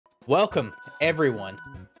Welcome, everyone,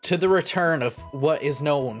 to the return of what is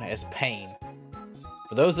known as Pain.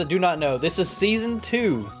 For those that do not know, this is Season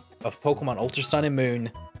 2 of Pokemon Ultra Sun and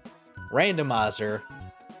Moon, Randomizer,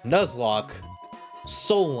 Nuzlocke,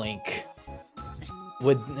 Soul Link,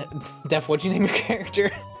 with... Def, what'd you name your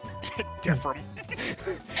character? Different.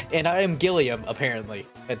 And I am Gilliam, apparently,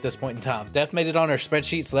 at this point in time. Def made it on our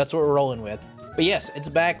spreadsheet, so that's what we're rolling with. But yes, it's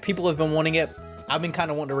back. People have been wanting it. I've been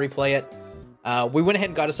kind of wanting to replay it. We went ahead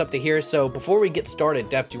and got us up to here, so before we get started,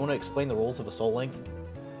 Def, do you want to explain the rules of a Soul Link?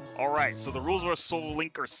 Alright, so the rules of a Soul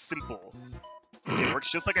Link are simple. It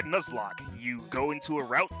works just like a Nuzlocke. You go into a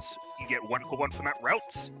route, you get one Pokemon from that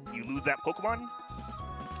route, you lose that Pokemon,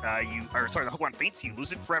 the Pokemon faints, you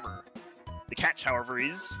lose it forever. The catch, however,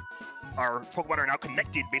 is our Pokemon are now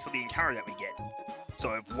connected based on the encounter that we get.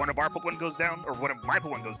 So if one of our Pokemon goes down, or one of my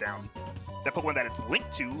Pokemon goes down, that Pokemon that it's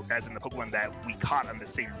linked to, as in the Pokemon that we caught on the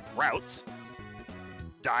same route,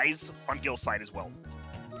 dies on Gil's side as well.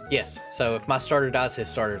 Yes, so if my starter dies, his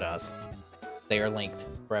starter dies. They are linked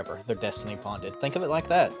forever. They're destiny bonded. Think of it like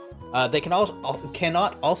that. They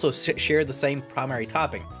cannot also share the same primary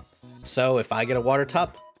typing. So if I get a water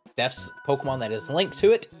type, Def's Pokemon that is linked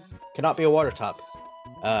to it cannot be a water type.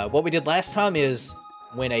 What we did last time is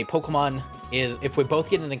when a Pokemon is, if we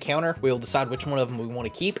both get an encounter, we'll decide which one of them we want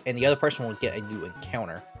to keep, and the other person will get a new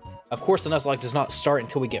encounter. Of course, the Nuzlocke does not start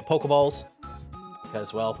until we get Pokeballs,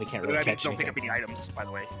 because, well, we can't really catch anything. Don't pick up any items, by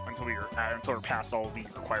the way, until we're past all the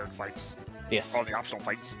required fights. Yes. All the optional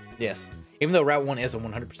fights. Yes. Even though Route 1 is a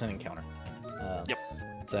 100% encounter. Yep.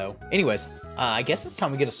 So, anyways, I guess it's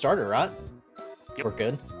time we get a starter, right? Yep. We're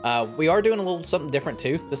good. We are doing a little something different,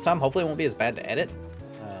 too, this time. Hopefully it won't be as bad to edit.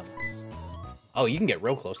 Oh, you can get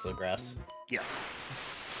real close to the grass. Yeah.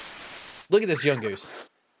 Look at this young goose.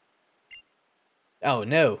 Oh,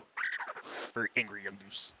 no. Very angry young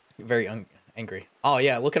goose. Very angry. Oh,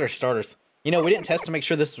 yeah, look at our starters. You know, we didn't test to make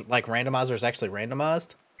sure this, like, randomizer is actually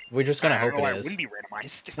randomized. We're just gonna hope it is. It wouldn't be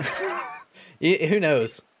randomized. Who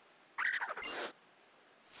knows?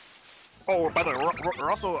 Oh, by the way, we're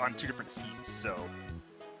also on 2 different seeds, so...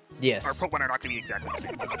 Yes. Our Pokemon are not going to be exactly the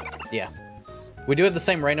same. Yeah. We do have the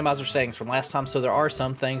same randomizer settings from last time, so there are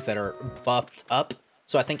some things that are buffed up.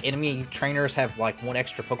 So I think enemy trainers have, like, 1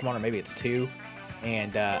 extra Pokemon, or maybe it's 2.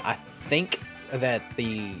 And I think that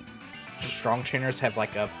the strong trainers have,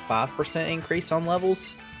 like, a 5% increase on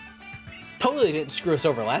levels. Totally didn't screw us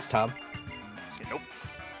over last time. Nope.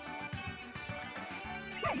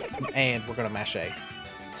 And we're gonna mash A.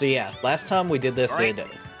 So yeah, last time we did this right.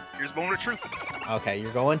 Here's moment of truth. Okay,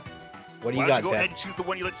 you're going? What do you Why got, don't you go ahead and choose the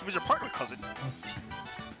one you like to choose your partner, cousin?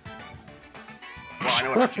 Well, I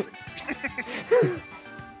know what I'm choosing.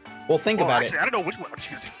 Well, think about actually, it. I don't know which one I'm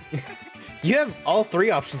choosing. You have all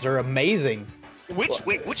 3 options are amazing. Which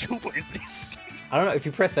Hoopa is this? I don't know, if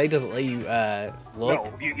you press A, does it let you look?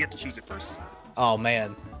 No, you have to choose it first. Oh,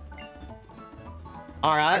 man.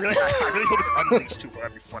 Alright. I really hope it's Unleashed Hoopa,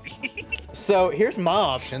 that'd be funny. So, here's my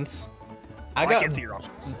options. I can't see your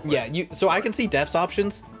options. Yeah, so I can see Def's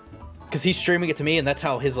options, because he's streaming it to me, and that's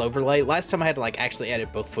how his overlay. Last time I had to, like, actually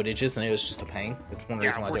edit both footages, and it was just a pain. It's one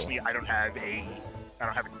reason why I unfortunately, I don't have a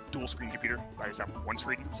dual screen computer. I just have 1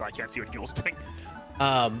 screen, so I can't see what Gil's doing.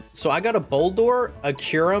 So I got a Boldor, a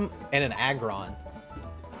Kyurem, and an Aggron.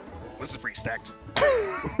 This is pretty stacked.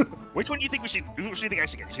 Which one do you think I should get? You should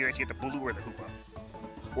actually get the Bulu or the Hoopa?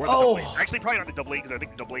 Or the double A. Actually, probably not the double A, because I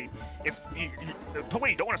think the double A, the Pokemon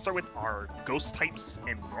you don't want to start with are ghost types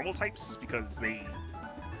and normal types, because they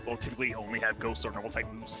will typically only have ghost or normal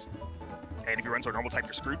type moves. And if you run to a normal type,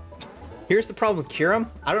 you're screwed. Here's the problem with Kyurem.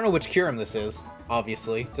 I don't know which Kyurem this is,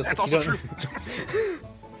 obviously. Just That's like also true.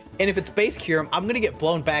 And if it's base Kyurem, I'm gonna get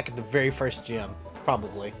blown back at the very first gym,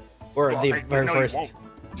 probably. Or the very first.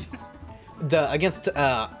 Against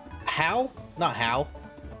How? Not How.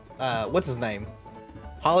 What's his name?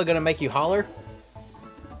 Holla gonna make you holler?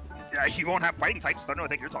 Yeah, you won't have fighting types, so I don't know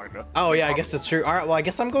what you're talking about. Oh yeah, I guess that's true. Alright, well I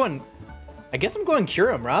guess I'm going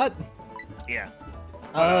Kyurem, right? Yeah.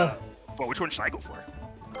 But which one should I go for?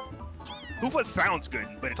 Hoopa sounds good,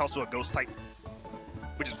 but it's also a ghost type,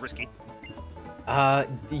 which is risky.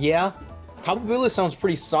 Yeah. Tapu Bulu sounds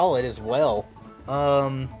pretty solid as well.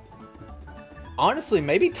 Honestly,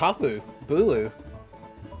 maybe Tapu Bulu.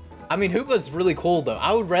 I mean, Hoopa's really cool, though.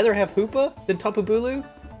 I would rather have Hoopa than Tapu Bulu.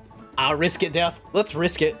 I'll risk it, Def. Let's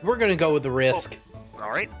risk it. We're gonna go with the risk. Oh,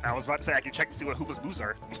 alright, I was about to say I can check to see what Hoopa's moves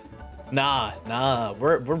are. Nah.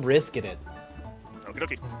 We're risking it.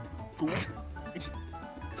 Okay. Who?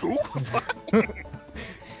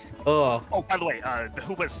 Oh, by the way, the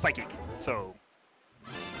Hoopa is psychic, so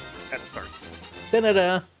at the start.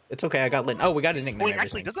 Da-da-da. It's okay. I got Lynn. Oh, we got a nickname. Wait,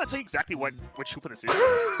 actually, doesn't that tell you exactly which Hoopa this is?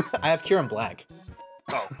 I have Kieran Black.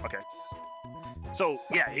 Oh, okay. So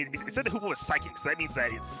yeah, it said the Hoopa was psychic, so that means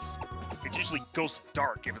that it usually goes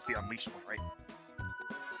dark if it's the unleashed one, right?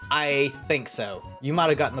 I think so. You might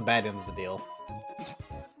have gotten the bad end of the deal.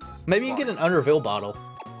 Maybe you can get an unreveal bottle.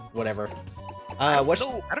 Whatever. I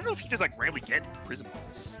don't know if you just like randomly get prison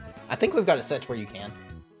bottles. I think we've got it set to where you can.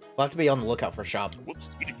 We'll have to be on the lookout for a shop. Whoops,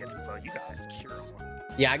 you didn't get it. You got Kieran.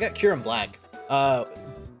 Yeah, I got Kieran Black. I'm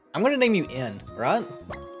gonna name you N, right?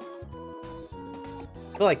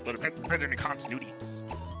 I feel like... But it depends on your continuity.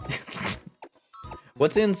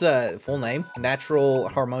 What's N's full name? Natural,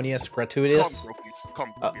 harmonious, gratuitous? It's called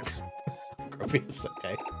Gropius. Gropius,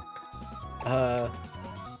 okay.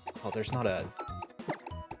 Oh, there's not a...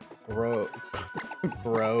 Bro...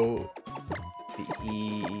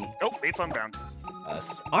 Oh, it's unbound.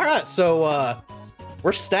 Us. Alright, so,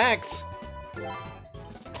 we're stacked.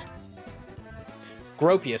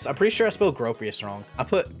 Gropius. I'm pretty sure I spelled Gropius wrong. I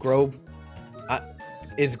put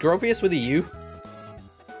is Gropius with a U?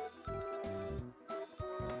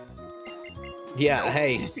 Yeah, no.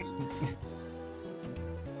 Hey.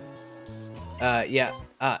 Yeah.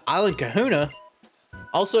 Island Kahuna.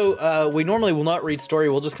 Also, we normally will not read story.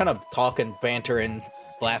 We'll just kind of talk and banter and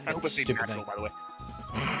laugh at stupid things. By the way.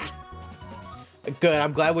 Good.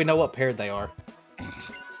 I'm glad we know what paired they are.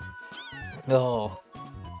 Oh.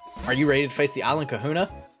 Are you ready to face the Island Kahuna?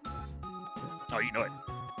 Oh, you know it.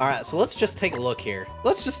 Alright, so let's just take a look here.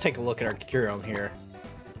 Let's just take a look at our Kyurem here.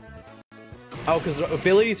 Oh, because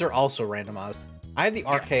abilities are also randomized. I have the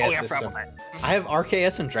RKS system. I have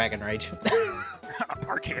RKS and Dragon Rage.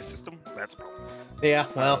 RKS system? That's a problem. Yeah,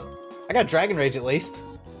 well, I got Dragon Rage at least.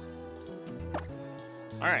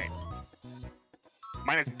 Alright.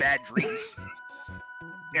 Mine has Bad Dreams.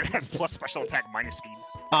 It has plus special attack minus speed.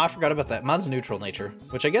 Oh, I forgot about that. Mine's neutral nature,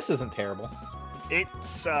 which I guess isn't terrible. It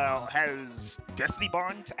has Destiny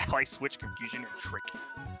Bond, Ally Switch, Confusion, and Trick.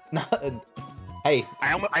 Hey.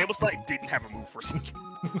 I almost like didn't have a move for a second.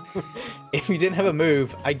 If you didn't have a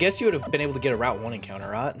move, I guess you would have been able to get a Route 1 encounter,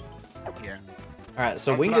 right? Yeah. Alright,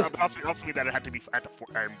 so we can just... Also mean that I had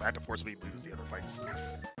to forcibly lose the other fights.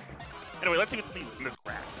 Anyway, let's see what's in this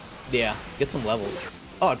grass. Yeah, get some levels.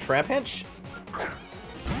 Oh, Trap Hench?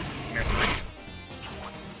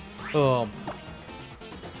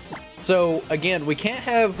 So, again, we can't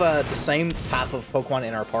have the same type of Pokemon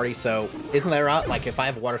in our party, so isn't that right? Like, if I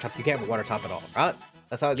have a water type, you can't have a water type at all, right?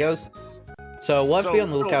 That's how it goes? So, we'll have to be on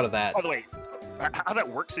the lookout of that. By the way, how that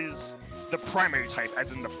works is the primary type,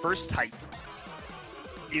 as in the first type,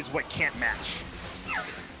 is what can't match.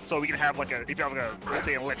 So we can have like if you have like let's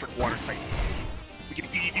say an electric water type, you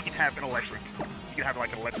can have an electric, you can have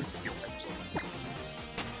like an electric steel type or something.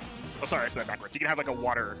 Oh, sorry, I said that backwards. You can have like a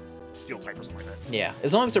water steel type or something like that. Yeah,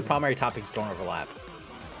 as long as their primary topics don't overlap.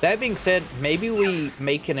 That being said, maybe we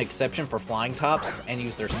make an exception for flying tops and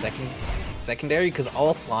use their secondary, because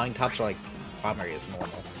all flying tops are like primary is normal.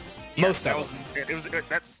 Yeah, most of them.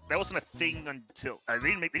 That wasn't a thing until they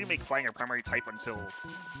didn't make flying a primary type until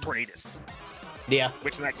Tornadus. Yeah.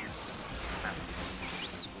 Which in that case.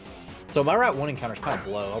 So my Route 1 encounter's kind of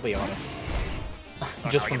low, I'll be honest.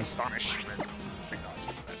 Just from Astonish.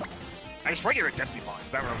 I just forget your Destiny Bond.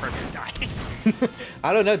 Is that where I'm to die?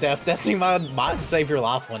 I don't know, Def. Destiny Bond might save your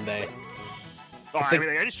life one day. Oh, I mean,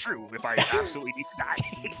 that is true. If I absolutely need to die.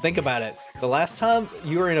 Think about it. The last time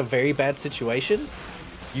you were in a very bad situation,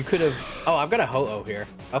 you could have... Oh, I've got a Ho-Oh here.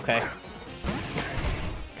 Okay. Yeah,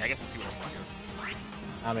 I guess we'll see what else I do.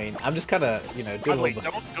 I mean, I'm just kind of, you know, doing a little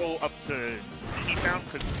bit... Don't go up to E-Town,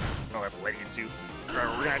 because... Oh, I have a legging too. We're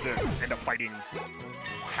gonna have to end up fighting...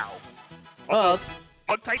 How? Also,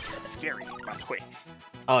 bug types, scary, by the way.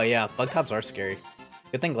 Oh, yeah. Bug types are scary.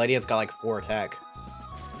 Good thing Gladiant's got, like, 4 attack.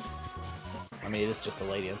 I mean, it is just a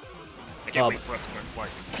Ladian. I can't wait for us to it's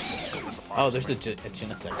like... Oh, there's a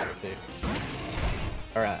Genesect there, too.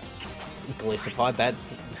 Alright. Glisopod,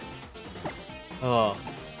 that's... Oh.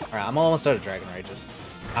 Alright, I'm almost out of Dragon Rages.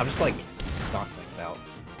 I'm just, like, knocking things out.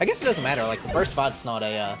 I guess it doesn't matter, like, the first fight's not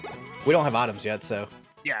a, we don't have items yet, so...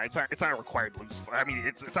 Yeah, it's not a required lose. I mean,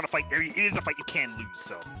 it's not a fight, it is a fight you can lose,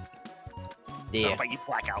 so... It's not a fight you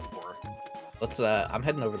black out for. Let's, I'm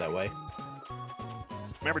heading over that way.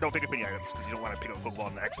 Remember, don't pick up any items, because you don't want to pick up a Pokeball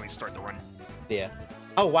and accidentally start the run. Yeah.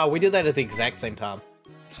 Oh, wow, we did that at the exact same time.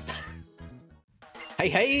 Hey,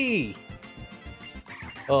 hey!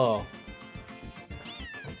 Oh.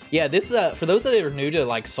 Yeah, this, for those that are new to,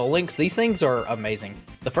 like, Soul Links, these things are amazing.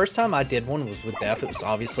 The first time I did one was with Def. It was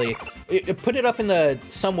obviously... put it up in the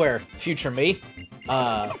somewhere, future me.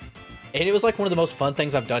 And it was, like, one of the most fun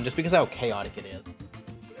things I've done, just because of how chaotic it is.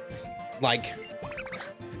 Like...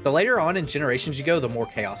 The later on in generations you go, the more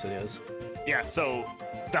chaos it is. Yeah, so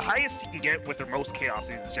the highest you can get with the most chaos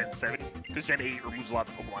is Gen 7, because Gen 8 removes a lot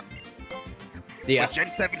of Pokemon. Yeah. But Gen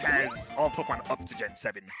 7 has all Pokemon up to Gen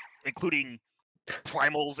 7, including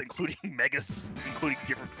primals, including megas, including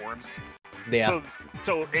different forms. Yeah.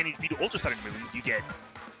 So and if you do Ultra Sun and Moon, you get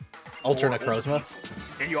Ultra more Necrozma. Beast,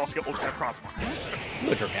 and you also get Ultra Necrozma.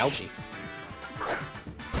 Ooh, Dragalge.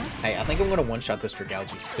 Hey, I think I'm gonna one-shot this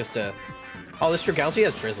Dragalge. Just to... Oh, this Dragalge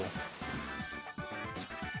has Drizzle.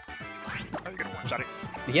 Are you gonna one-shot it?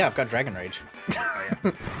 Yeah, I've got Dragon Rage. Oh,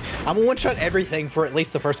 yeah. I'm gonna one-shot everything for at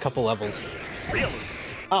least the first couple levels. Really?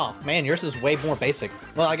 Oh, man, yours is way more basic.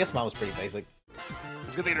 Well, I guess mine was pretty basic.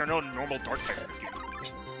 It's good that there are no normal dark types in this game.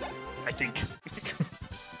 I think.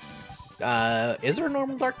 Is there a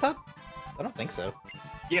normal dark type? I don't think so.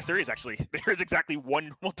 Yes, there is actually. There is exactly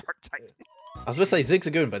one normal dark type. I was gonna say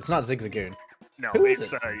Zigzagoon, but it's not Zigzagoon. No, Who is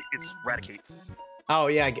it's Raticate. Oh,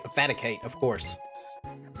 yeah, Faticate, of course.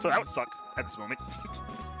 So that would suck at this moment.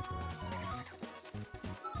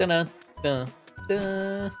 Dun dun dun.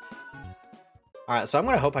 Alright, so I'm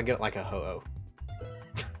gonna hope I get like a Ho-Oh.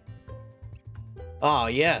 Oh,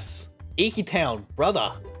 yes. Iki Town,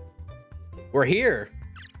 brother. We're here.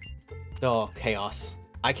 Oh, chaos.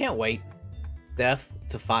 I can't wait. Death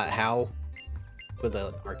to fight How with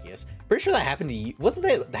the Arceus. Pretty sure that happened to you. Wasn't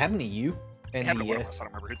that happened to you? It happened to one of us, I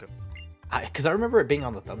don't remember who though. Because I remember it being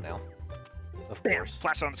on the thumbnail. Of Bam, course.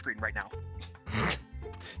 flash it on the screen right now.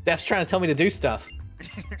 Death's trying to tell me to do stuff.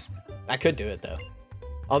 I could do it though.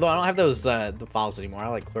 Although I don't have those the files anymore. I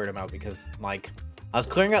like cleared them out because like I was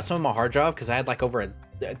clearing out some of my hard drive because I had like over 2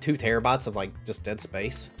 terabytes of like just dead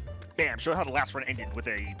space. Bam, show how the last run ended with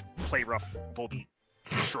a play rough Volbeat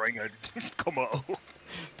destroying a Como.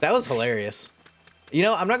 That was hilarious. You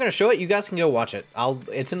know, I'm not gonna show it. You guys can go watch it.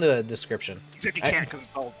 It's in the description. Except you can't because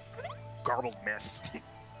it's all garbled mess.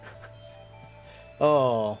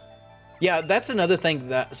 Oh, yeah. That's another thing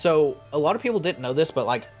that. So a lot of people didn't know this, but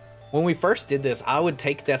like when we first did this, I would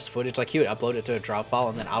take Def's footage, like he would upload it to a drop file,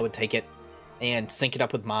 and then I would take it and sync it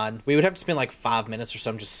up with mine. We would have to spend like 5 minutes or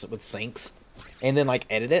something just with syncs, and then like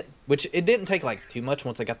edit it, which it didn't take like too much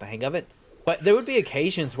once I got the hang of it. But there would be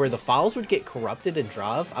occasions where the files would get corrupted in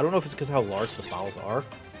Drive. I don't know if it's because of how large the files are.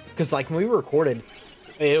 Because like when we recorded,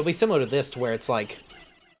 it'll be similar to this, to where it's like,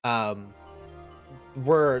 we're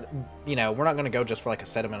not going to go just for like a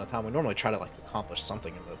set amount of time. We normally try to like accomplish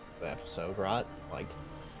something in the episode, right? Like,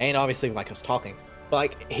 and obviously like us talking. But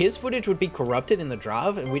like his footage would be corrupted in the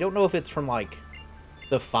Drive, and we don't know if it's from like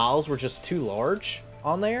the files were just too large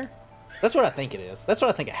on there. That's what I think it is. That's what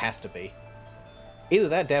I think it has to be. Either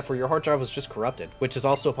that, Def, or your hard drive was just corrupted, which is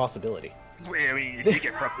also a possibility. I mean, you did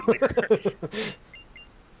get corrupted later.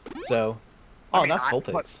 So, nice full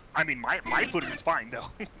picks. I mean, my footage is fine though,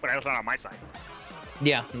 but I was not on my side.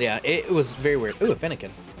 Yeah, it was very weird. Ooh, a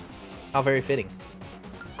Finnegan. How very fitting.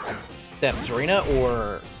 Def, Serena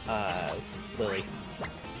or Lily?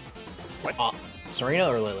 What? Serena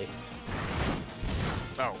or Lily?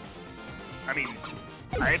 Oh, I mean,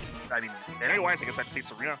 anime-wise, I guess I'd say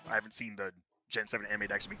Serena. I haven't seen the Gen 7 anime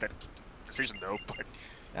to actually make that decision though, but...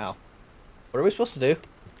 Oh. What are we supposed to do?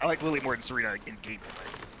 I like Lily more than Serena in game.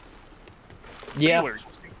 Yeah.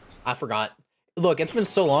 I forgot. Look, it's been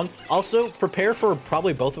so long. Also, prepare for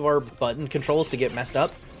probably both of our button controls to get messed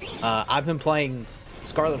up. I've been playing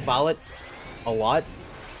Scarlet Violet a lot,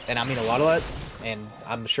 and I mean a lot of that, and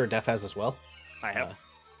I'm sure Def has as well. I have.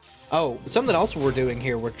 Something else we're doing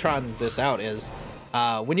here, we're trying this out, is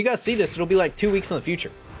when you guys see this, it'll be like 2 weeks in the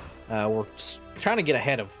future. We're just trying to get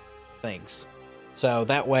ahead of things. So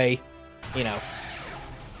that way, you know,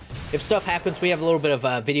 if stuff happens, we have a little bit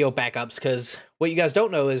of video backups, because what you guys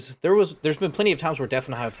don't know is there's been plenty of times where Def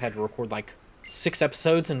and I have had to record like 6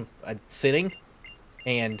 episodes in a sitting,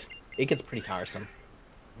 and it gets pretty tiresome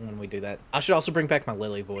when we do that. I should also bring back my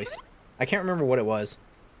Lily voice. I can't remember what it was.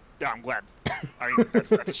 Yeah, I'm glad. I mean,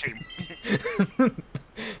 that's a shame.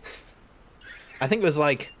 I think it was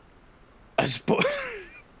like a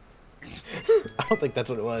I don't think that's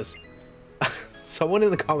what it was. Someone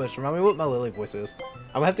in the comments, remind me what my Lily voice is.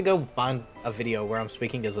 I'm gonna have to go find a video where I'm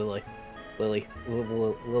speaking as Lily.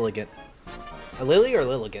 Lilligant. A Lily or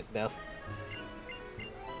Lilligant, Def?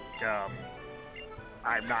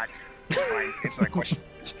 I'm not trying to answer that question.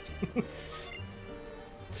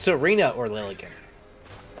 Serena or Lilligant?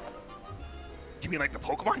 Do you mean like the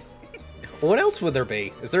Pokemon? What else would there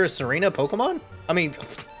be? Is there a Serena Pokemon? I mean,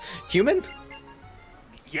 human?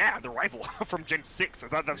 Yeah, the rival from Gen 6. I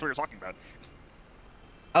thought that's what you're talking about.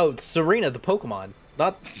 Oh, Serena the Pokemon,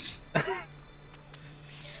 not...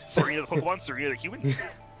 Serena the Pokemon? Serena the human?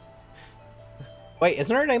 Wait,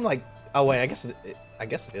 isn't her name like... Oh, wait, I guess I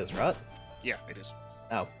guess it is, right? Yeah, it is.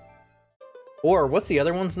 Oh. Or what's the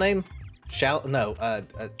other one's name? No,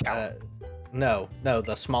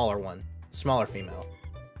 the smaller one. Smaller female.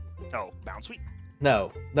 Oh, Bounsweet?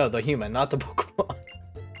 No, the human, not the Pokemon.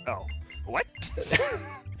 Oh, what?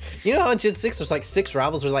 You know how in Gen 6 there's like 6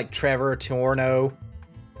 rivals? There's like Trevor, Torno.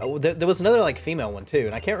 Oh, there was another like female one too,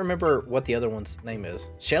 and I can't remember what the other one's name is.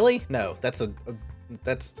 Shelly? No, that's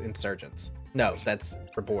that's Insurgents. No, that's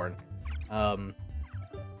Reborn.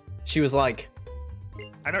 She was like...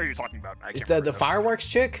 I know what you're talking about. I can't the remember. fireworks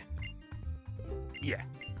chick? Yeah.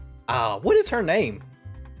 What is her name?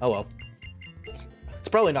 Oh well. It's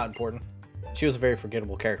probably not important. She was a very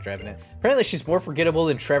forgettable character, haven't it? Apparently she's more forgettable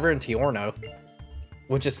than Trevor and Tiorno.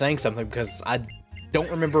 Which is saying something, because I don't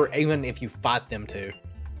remember even if you fight them two.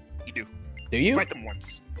 You do. Do you? Fight them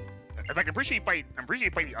once. In fact, I'm pretty sure you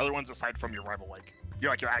fight the other ones aside from your rival, like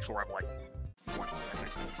your actual rival, like once. I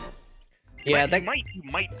think. Yeah, you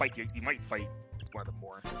might fight one of them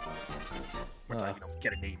more. Once I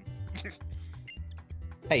get a name.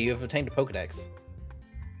 Hey, you have obtained a Pokedex.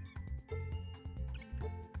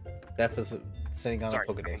 Def is sitting on a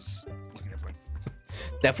Pokedex.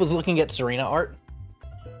 Def was looking at Serena art.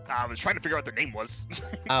 I was trying to figure out what their name was.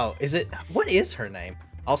 Oh, is it? What is her name?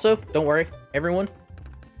 Also, don't worry, everyone.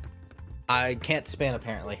 I can't spin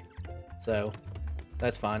apparently, so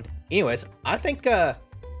that's fine. Anyways, I think this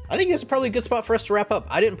is probably a good spot for us to wrap up.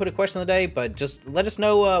 I didn't put a question of the day, but just let us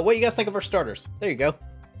know what you guys think of our starters. There you go.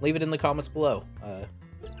 Leave it in the comments below.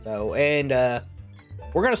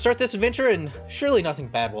 We're gonna start this adventure, and surely nothing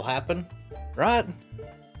bad will happen, right?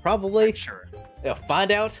 Probably. I'm sure. Yeah,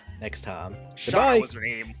 find out next time. Shauna was her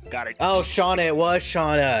name. Got it. Oh, Shauna, it was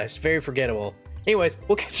Shauna. It's very forgettable. Anyways,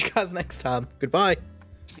 we'll catch you guys next time. Goodbye.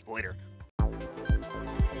 Later.